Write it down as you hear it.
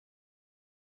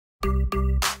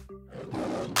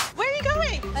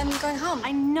going home.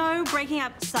 I know breaking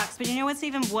up sucks, but you know what's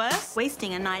even worse?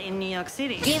 Wasting a night in New York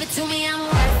City. Give it to me, I'm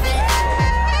worth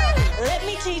it. Let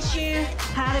me teach you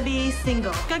how to be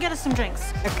single. Go get us some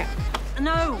drinks. Okay.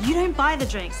 No, you don't buy the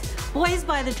drinks. Boys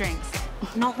buy the drinks.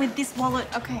 Not with this wallet.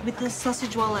 Okay. With the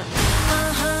sausage wallet.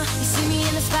 You see me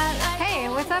in the spotlight. Hey,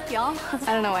 what's up, y'all?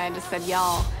 I don't know why I just said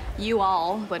y'all. You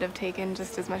all would have taken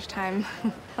just as much time.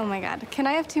 Oh my God. Can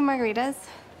I have 2 margaritas?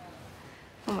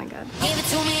 Oh my God. Give it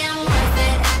to me, I'm worth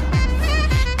it.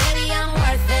 Baby, I'm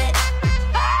worth it.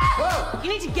 Whoa! You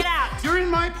need to get out. You're in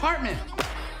my apartment.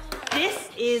 This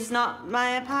is not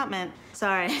my apartment.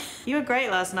 Sorry. You were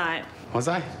great last night. Was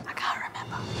I? I can't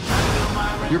remember.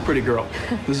 You're a pretty girl.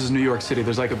 This is New York City.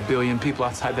 There's like 1 billion people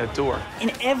outside that door.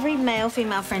 In every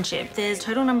male-female friendship, there's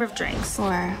total number of drinks.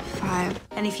 4, 5.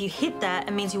 And if you hit that,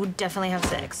 it means you would definitely have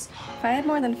sex. If I had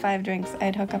more than 5 drinks,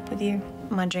 I'd hook up with you.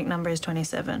 My drink number is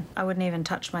 27. I wouldn't even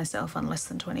touch myself on less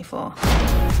than 24.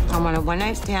 I want a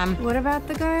one-night stand. What about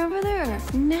the guy over there?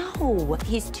 No,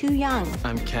 he's too young.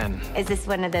 I'm Ken. Is this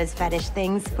one of those fetish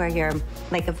things where you're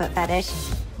like a foot fetish?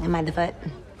 Am I the foot?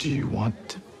 Do you want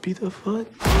to be the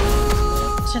foot?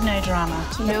 So no drama.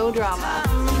 No drama.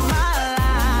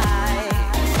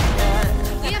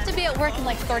 You have to be at work in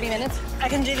like 30 minutes. I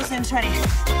can do this in 20.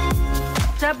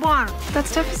 Step 1. That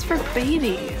stuff is for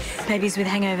babies. Babies with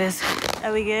hangovers.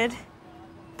 Are we good?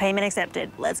 Payment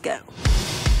accepted. Let's go.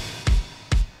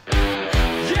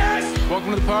 Yes! Welcome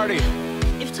to the party.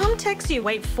 If Tom texts you,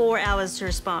 wait 4 hours to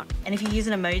respond. And if you use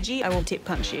an emoji, I will tip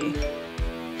punch you.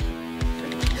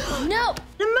 No!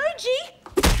 An emoji?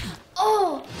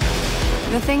 Oh!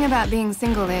 The thing about being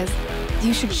single is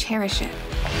you should cherish it.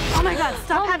 Oh my God,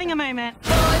 stop having a moment.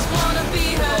 Boys wanna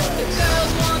be her, the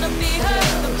girls wanna be her,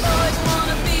 the boys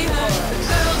wanna be her, the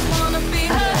girls wanna be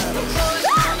her, the boys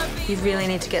wanna be her. You really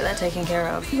need to get that taken care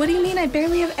of. What do you mean? I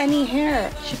barely have any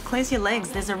hair. You should close your legs.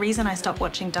 There's a reason I stopped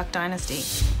watching Duck Dynasty.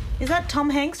 Is that Tom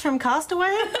Hanks from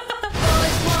Castaway?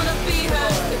 Boys wanna be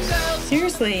her, the girls.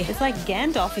 Seriously, it's like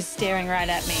Gandalf is staring right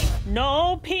at me.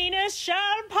 No penis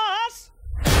shall